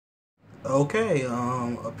Okay,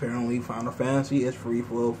 apparently Final Fantasy is free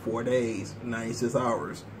for 4 days, 96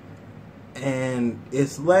 hours. And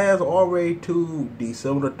it's lasts all the way to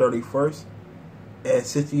December 31st at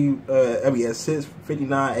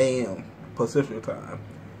 6:59 a.m. Pacific time.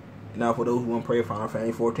 Now, for those who want to play Final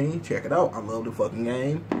Fantasy 14, check it out. I love the fucking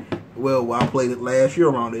game. Well, I played it last year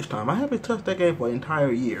around this time. I haven't touched that game for an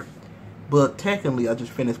entire year. But technically, I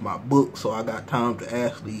just finished my book, so I got time to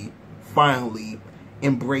actually, finally,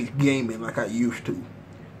 embrace gaming like I used to.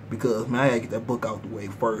 Because, man, I gotta get that book out the way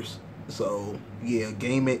first. So, yeah,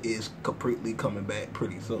 gaming is completely coming back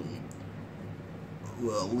pretty soon.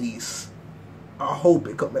 Well, at least, I hope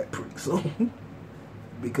it come back pretty soon.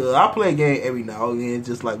 Because I play a game every now and then,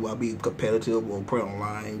 just like when I be competitive or play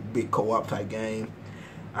online, big co-op type game.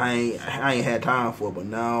 I ain't had time for it, but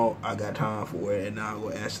now I got time for it, and now I'm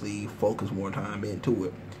gonna actually focus more time into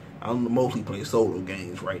it. I'm mostly playing solo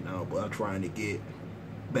games right now, but I'm trying to get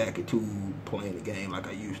back into playing the game like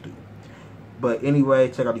I used to. But anyway,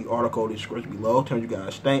 check out the article in the description below. Tell you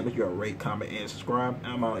guys thanks, but you gotta rate, comment, and subscribe.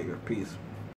 I'm out of here. Peace.